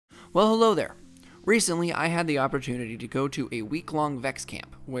Well, hello there. Recently, I had the opportunity to go to a week-long Vex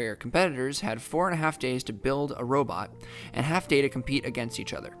camp, where competitors had 4.5 days to build a robot and half day to compete against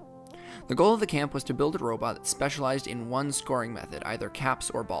each other. The goal of the camp was to build a robot that specialized in one scoring method, either caps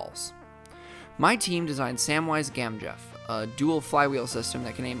or balls. My team designed Samwise Gamjeff, a dual flywheel system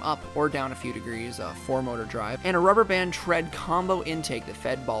that can aim up or down a few degrees, a 4-motor drive, and a rubber band tread combo intake that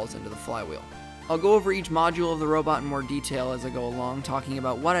fed balls into the flywheel. I'll go over each module of the robot in more detail as I go along, talking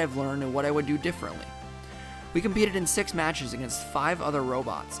about what I've learned and what I would do differently. We competed in 6 matches against 5 other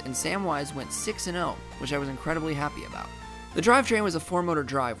robots, and Samwise went 6-0, which I was incredibly happy about. The drivetrain was a 4-motor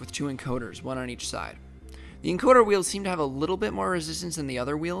drive with 2 encoders, one on each side. The encoder wheels seemed to have a little bit more resistance than the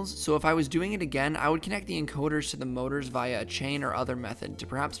other wheels, so if I was doing it again, I would connect the encoders to the motors via a chain or other method to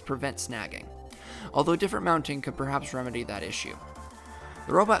perhaps prevent snagging, although different mounting could perhaps remedy that issue.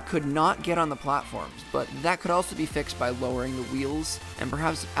 The robot could not get on the platforms, but that could also be fixed by lowering the wheels and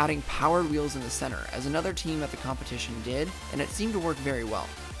perhaps adding powered wheels in the center, as another team at the competition did, and it seemed to work very well.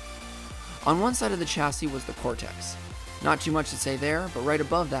 On one side of the chassis was the Cortex. Not too much to say there, but right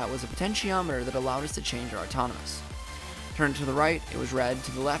above that was a potentiometer that allowed us to change our autonomous. Turned to the right, it was red,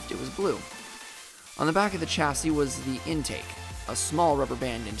 to the left, it was blue. On the back of the chassis was the intake, a small rubber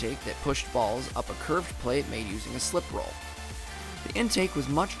band intake that pushed balls up a curved plate made using a slip roll. The intake was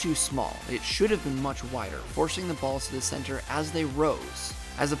much too small. It should have been much wider, forcing the balls to the center as they rose,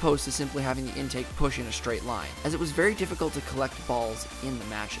 as opposed to simply having the intake push in a straight line, as it was very difficult to collect balls in the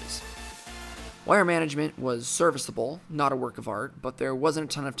matches. Wire management was serviceable, not a work of art, but there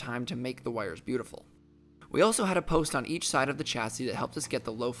wasn't a ton of time to make the wires beautiful. We also had a post on each side of the chassis that helped us get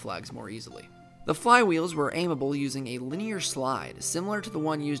the low flags more easily. The flywheels were aimable using a linear slide, similar to the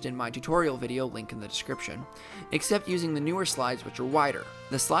one used in my tutorial video, link in the description, except using the newer slides which are wider.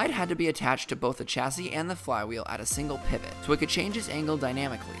 The slide had to be attached to both the chassis and the flywheel at a single pivot, so it could change its angle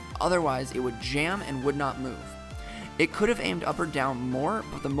dynamically, otherwise it would jam and would not move. It could have aimed up or down more,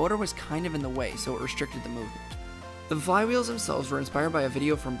 but the motor was kind of in the way, so it restricted the movement. The flywheels themselves were inspired by a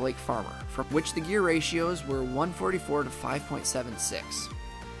video from Blake Farmer, from which the gear ratios were 144 to 5.76.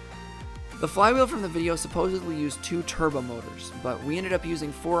 The flywheel from the video supposedly used 2 turbo motors, but we ended up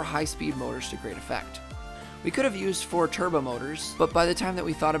using 4 high-speed motors to great effect. We could have used 4 turbo motors, but by the time that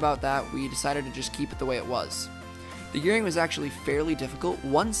we thought about that, we decided to just keep it the way it was. The gearing was actually fairly difficult.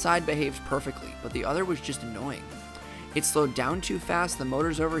 One side behaved perfectly, but the other was just annoying. It slowed down too fast, the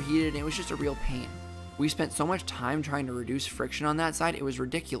motors overheated, and it was just a real pain. We spent so much time trying to reduce friction on that side, it was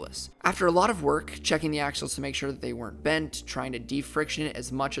ridiculous. After a lot of work, checking the axles to make sure that they weren't bent, trying to de-friction it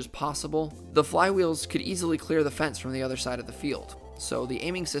as much as possible, the flywheels could easily clear the fence from the other side of the field, so the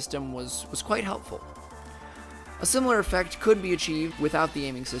aiming system was quite helpful. A similar effect could be achieved without the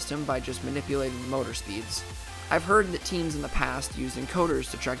aiming system by just manipulating the motor speeds. I've heard that teams in the past used encoders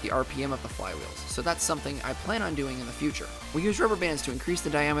to track the RPM of the flywheels, so that's something I plan on doing in the future. We use rubber bands to increase the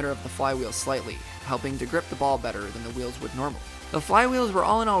diameter of the flywheel slightly, helping to grip the ball better than the wheels would normally. The flywheels were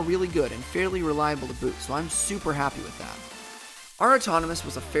all in all really good and fairly reliable to boot, so I'm super happy with that. Our autonomous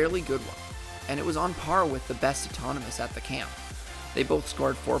was a fairly good one, and it was on par with the best autonomous at the camp. They both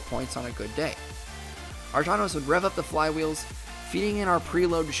scored 4 points on a good day. Our autonomous would rev up the flywheels, feeding in our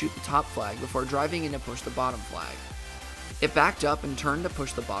preload to shoot the top flag before driving in to push the bottom flag. It backed up and turned to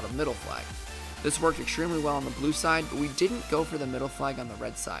push the bottom middle flag. This worked extremely well on the blue side, but we didn't go for the middle flag on the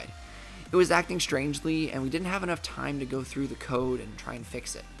red side. It was acting strangely, and we didn't have enough time to go through the code and try and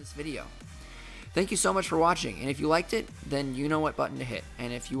fix it in this video. Thank you so much for watching, and if you liked it, then you know what button to hit.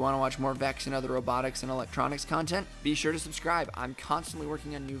 And if you want to watch more Vex and other robotics and electronics content, be sure to subscribe. I'm constantly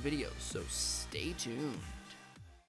working on new videos, so stay tuned.